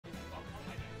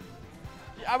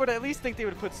I would at least think they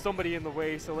would put somebody in the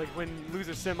way. So like when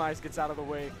loser semis gets out of the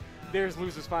way, there's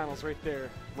losers finals right there.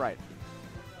 Right.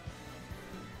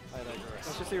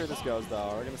 Let's just see where this goes, though.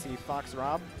 We're going to see Fox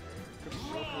Rob.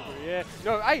 Yeah.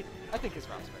 No, I think his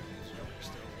Rob's better than his Joker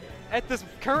still. At this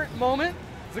current moment,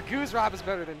 Zagoo's Rob is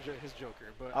better than his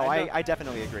Joker. But Oh, I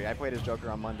definitely agree. I played his Joker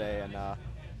on Monday, and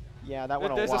yeah, that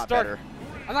went a lot better.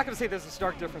 I'm not going to say there's a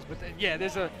stark difference, but yeah,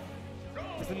 there's a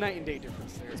night and day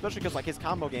difference there. Especially because like his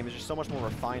combo game is just so much more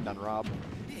refined on Rob.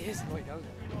 It is. Like, I was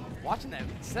watching that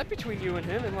set between you and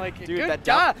him, and like, dude, good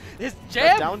God, his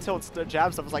jab, down tilt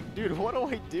jab stuff was like, dude, what do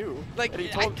I do? Like,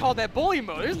 I called that bully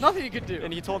mode. There's nothing you could do.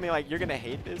 And he told me like, you're gonna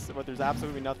hate this, but there's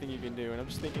absolutely nothing you can do. And I'm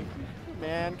just thinking,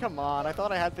 man, come on. I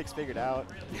thought I had things figured out.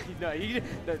 No,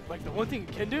 like the one thing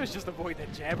you can do is just avoid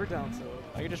that jab or down tilt.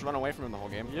 I can just run away from him the whole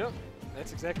game. Yep,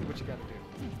 that's exactly what you got to do.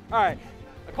 All right,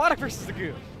 Aquatic versus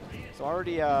Zagoo. So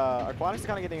already, Aquatic's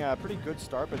kind of getting a pretty good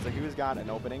start, but Zagoo's got an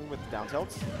opening with down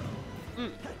tilts.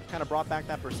 Kind of brought back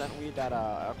that percent lead that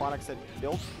Aquatic had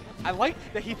built. I like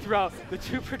that he threw out the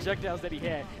 2 projectiles that he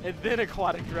had, and then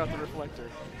Aquatic threw out the reflector.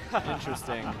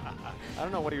 Interesting. I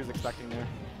don't know what he was expecting there.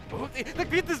 Look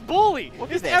at this bully!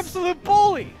 Look He's at an absolute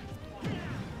bully!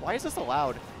 Why is this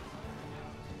allowed?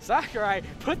 Sakurai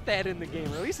put that in the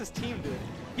game, or at least his team did.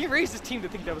 He raised his team to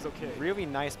think that was okay. Really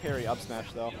nice parry up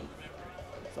smash, though.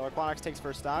 So Aquatic takes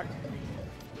first stock.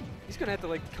 He's going to have to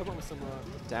like come up with some...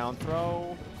 down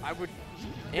throw. I would...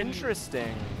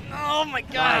 Interesting. Oh my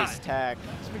God! Nice tag.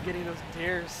 He's been getting those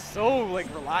dares so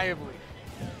like reliably.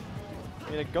 I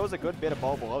mean, it goes a good bit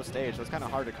above below stage, so it's kind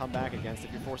of hard to come back against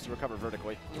if you're forced to recover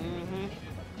vertically.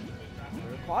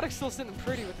 Aquatic's still sitting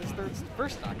pretty with his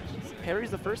first stock. Parries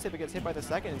the first hit, but gets hit by the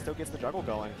second and still gets the juggle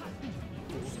going.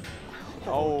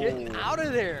 Oh, getting out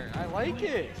of there. I like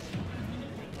it.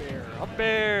 Up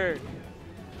air.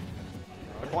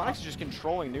 Aquatic's just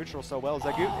controlling neutral so well.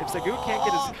 Zagoo, if Zagoo can't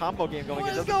get his combo game going,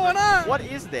 what is going on? What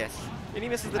is this? And he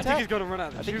misses the tech. I think he's going to run out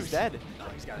of the I think he's dead.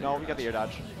 No, we got the air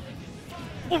dodge.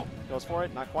 Goes for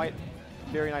it, not quite.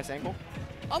 Very nice angle.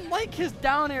 Unlike his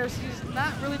down airs, he's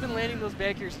not really been landing those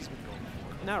back airs he's been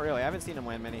going for. Not really. I haven't seen him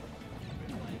land many.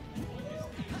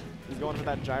 He's going for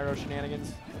that gyro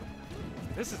shenanigans.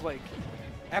 This is like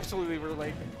absolutely where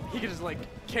like he could just like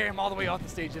carry him all the way off the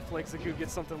stage if like Zagoo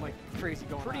gets something like crazy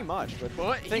going. Pretty on. much,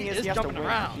 but the thing is he has jumping to win.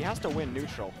 Around. He has to win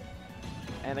neutral,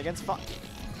 and against Fox,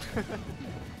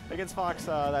 against Fox,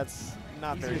 that's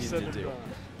not very easy to do. All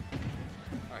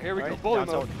right, here we go. Bully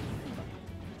mode.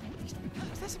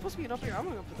 Was that supposed to be an up air? I'm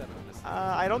gonna put that on this.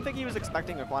 I don't think he was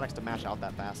expecting Aquatics to mash out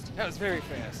that fast. That was very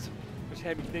fast, which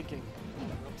had me thinking.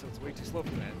 Up tilt's way too slow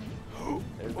for that.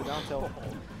 There's the down tilt.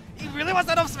 He really wants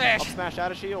that up smash. Up smash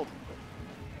out of shield.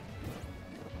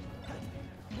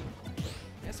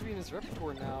 He has to be in his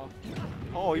repertoire now.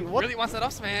 Oh, he really wants that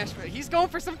up smash, but he's going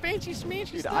for some fancy smash.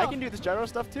 Dude, I can do this gyro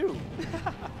stuff too.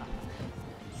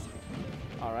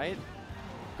 All right.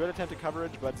 Good attempt at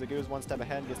coverage, but Zagoo's one step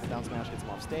ahead, gets the down smash, gets him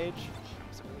off stage.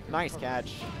 Nice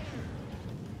catch.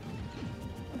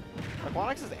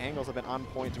 Aquatic's angles have been on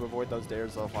point to avoid those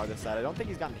dares so far this set. I don't think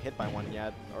he's gotten hit by one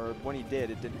yet, or when he did,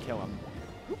 it didn't kill him.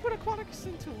 Who put Aquatics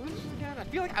into losers again? I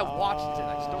feel like I watched it,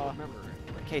 I just don't remember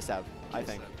it. K-Sev, I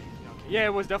think. Okay. Yeah,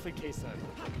 it was definitely K-Sev.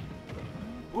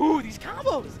 Ooh, these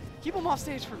combos! Keep them off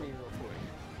stage for me real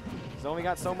quick. He's only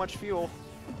got so much fuel.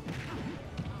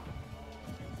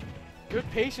 Good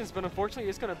patience, but unfortunately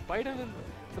it's going to bite him in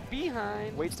the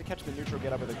behind. Waits to catch the neutral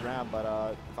get up with a grab,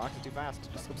 but Fox is too fast.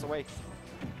 Just slips away.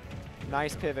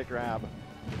 Nice pivot grab.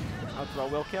 Out throw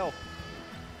will kill.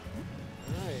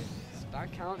 Alright,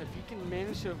 stock count. If he can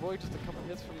manage to avoid just a couple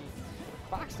hits from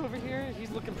Fox over here,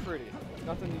 he's looking pretty.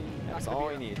 Nothing. That's all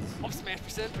he needs. Up smash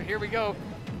percent, but here we go.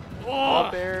 Oh!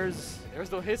 Up airs. There's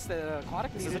those hits that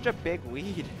Aquatic needed. This is such a big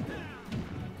lead.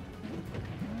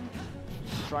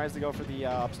 Tries to go for the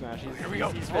up smash. Here we go.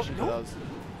 He's fishing for those.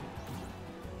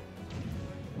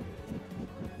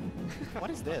 What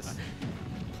is this?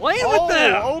 Playing with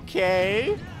them!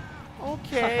 Okay.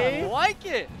 Okay. I like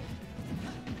it.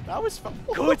 That was fun.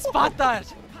 Good spot dodge.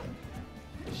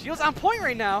 Shield's on point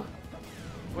right now.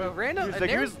 Well, random.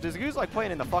 Zagoo's like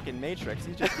playing in the fucking Matrix.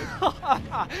 He just.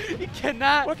 He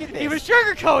cannot. Look at this. He was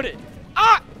sugar-coated.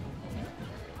 Ah!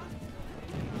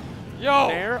 Yo.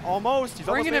 There, almost. He's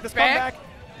bringing almost made it this back. comeback.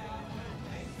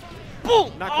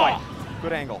 Boom! Not quite.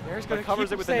 Good angle. There's gonna covers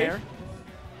keep it with him the safe. nair.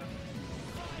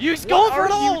 He's going for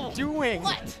it all. What are you doing?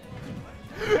 What?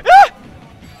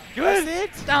 Good.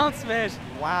 That's it? Down smash.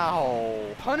 Wow.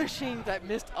 Punishing that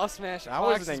missed up smash. That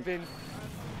was has been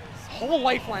his whole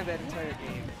lifeline that entire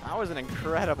game. That was an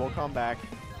incredible comeback.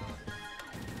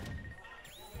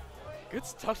 Good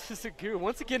stuff to Zagoo.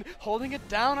 Once again, holding it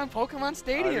down on Pokemon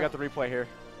Stadium. We got the replay here.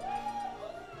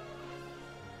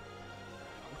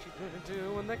 What you gonna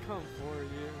do when they come for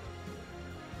you?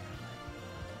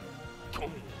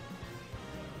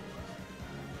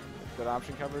 Good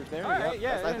option coverage there. All right, Yep.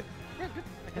 yeah, yeah, good.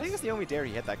 I think that's the only dare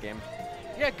he hit that game.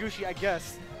 Yeah, Gooshi, I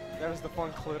guess. That was the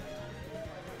fun clip.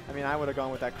 I mean, I would have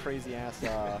gone with that crazy ass.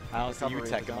 I don't see you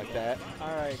teching like that.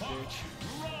 All right, Gooch.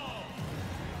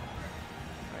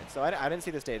 Alright, so I didn't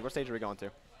see the stage. What stage are we going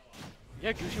to?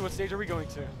 Yeah, Gooshi, what stage are we going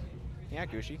to? Yeah,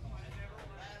 Gooshi.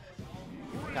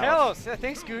 Kalos. Yeah,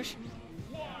 thanks, Goosh.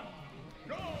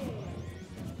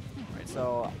 Alright,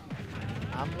 so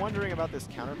I'm wondering about this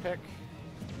counter pick.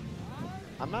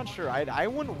 I'm not sure. I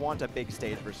wouldn't want a big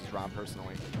stage versus Rob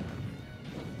personally.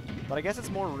 But I guess it's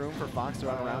more room for Fox to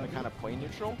run around and kind of play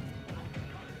neutral.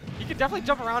 He could definitely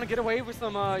jump around and get away with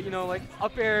some, you know, like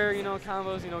up air, you know,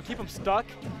 combos, you know, keep him stuck.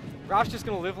 Rob's just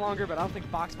going to live longer, but I don't think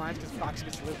Fox minds because Fox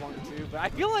gets to live longer too. But I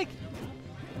feel like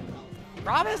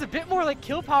Rob has a bit more like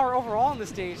kill power overall on this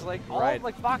stage. Like all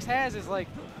like Fox has is like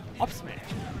up smash.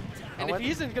 And if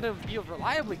he isn't going to be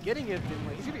reliably getting it, then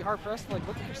like, he's going to be hard pressed to like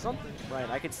looking for something. Right,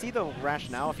 I could see the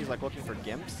rationale if he's like looking for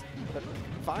gimps, but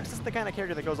Fox is the kind of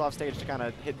character that goes off stage to kind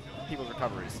of hit people's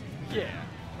recoveries. Yeah.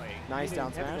 Like, nice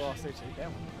down have to smash. go off stage to hit that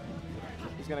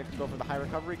one. He's going to go for the high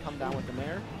recovery, come down with the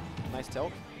nair. Nice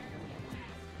tilt.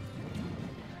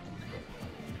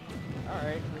 All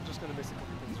right, we're just going to miss a couple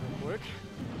things real quick.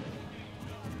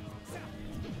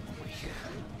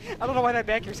 I don't know why that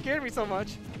back here scared me so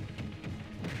much.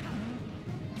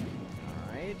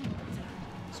 Alright.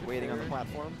 Just waiting on the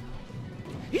platform.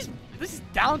 This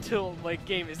down tilt like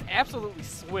game is absolutely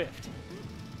swift.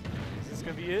 Is this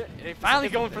gonna be it? And they finally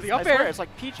going for the up air. It's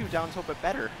like Pichu down tilt, but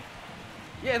better.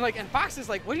 Yeah, and Fox is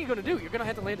like, what are you gonna do? You're gonna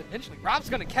have to land it eventually. Rob's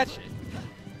gonna catch it.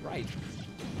 Right.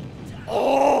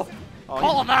 Oh!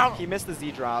 Call him out! He missed the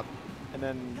Z drop, and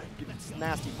then gets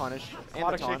nasty punish. And the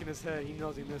Aquatic taunt. shaking his head. He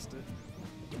knows he missed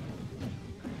it.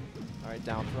 Alright,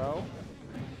 down throw.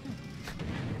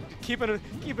 Keeping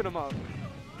him up.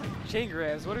 Chain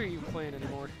grabs. What are you playing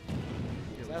anymore?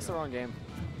 That's the wrong game.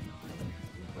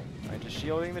 Alright, just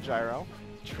shielding the gyro.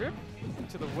 Trip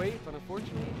to the weight, but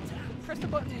unfortunately, press the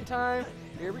button in time.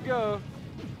 Here we go.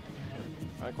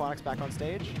 Alright, Aquatic's back on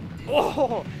stage.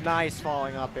 Oh! Nice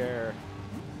falling up air.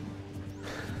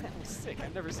 That was sick.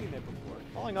 I've never seen that before.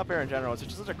 Falling up air in general, it's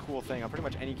just such a cool thing on pretty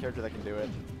much any character that can do it.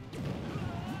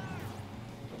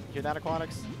 Hear that,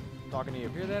 Aquatics? I'm talking to you.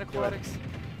 Hear that, Aquatics?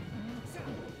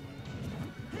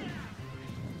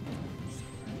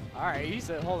 Alright, he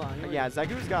said, hold on. Yeah,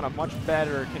 Zagoo's got a much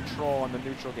better control on the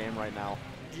neutral game right now.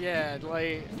 Yeah,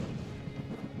 like,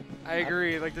 I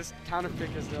agree. Like, this counter pick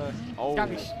is got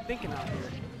me thinking out here.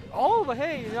 Oh, but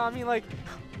hey, you know, I mean, like,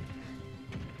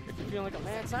 if you're feeling like a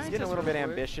mad scientist. He's getting a little bit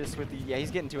ambitious with the, yeah, he's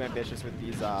getting too ambitious with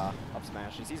these up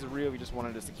smashes. He's really just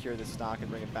wanted to secure this stock and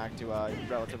bring it back to a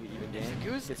relatively even game.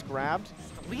 Goose gets grabbed.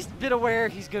 The least bit aware,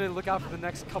 he's going to look out for the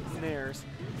next couple of nairs.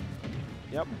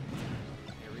 Yep.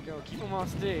 Here we go. Keep him off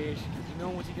stage. You know,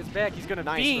 once he gets back, he's going to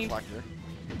nice beam. reflector.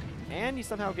 And he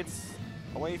somehow gets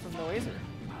away from the laser.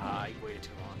 Ah, he waited too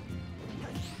long.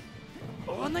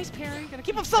 Oh, nice parry. Gonna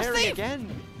keep himself Parry safe. again.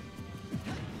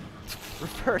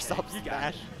 Reverse up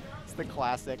smash. It's the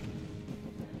classic.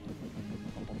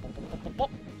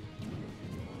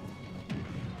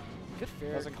 Good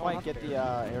fair. Doesn't quite get the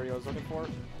area I was looking for.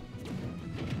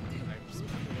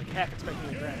 Like half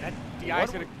expecting to grab. That DI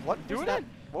is gonna do it.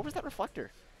 What was that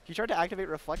reflector? He tried to activate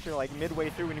reflector like midway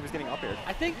through when he was getting up air.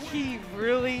 I think he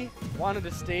really wanted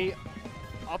to stay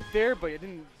up there, but he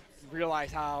didn't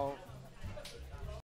realize how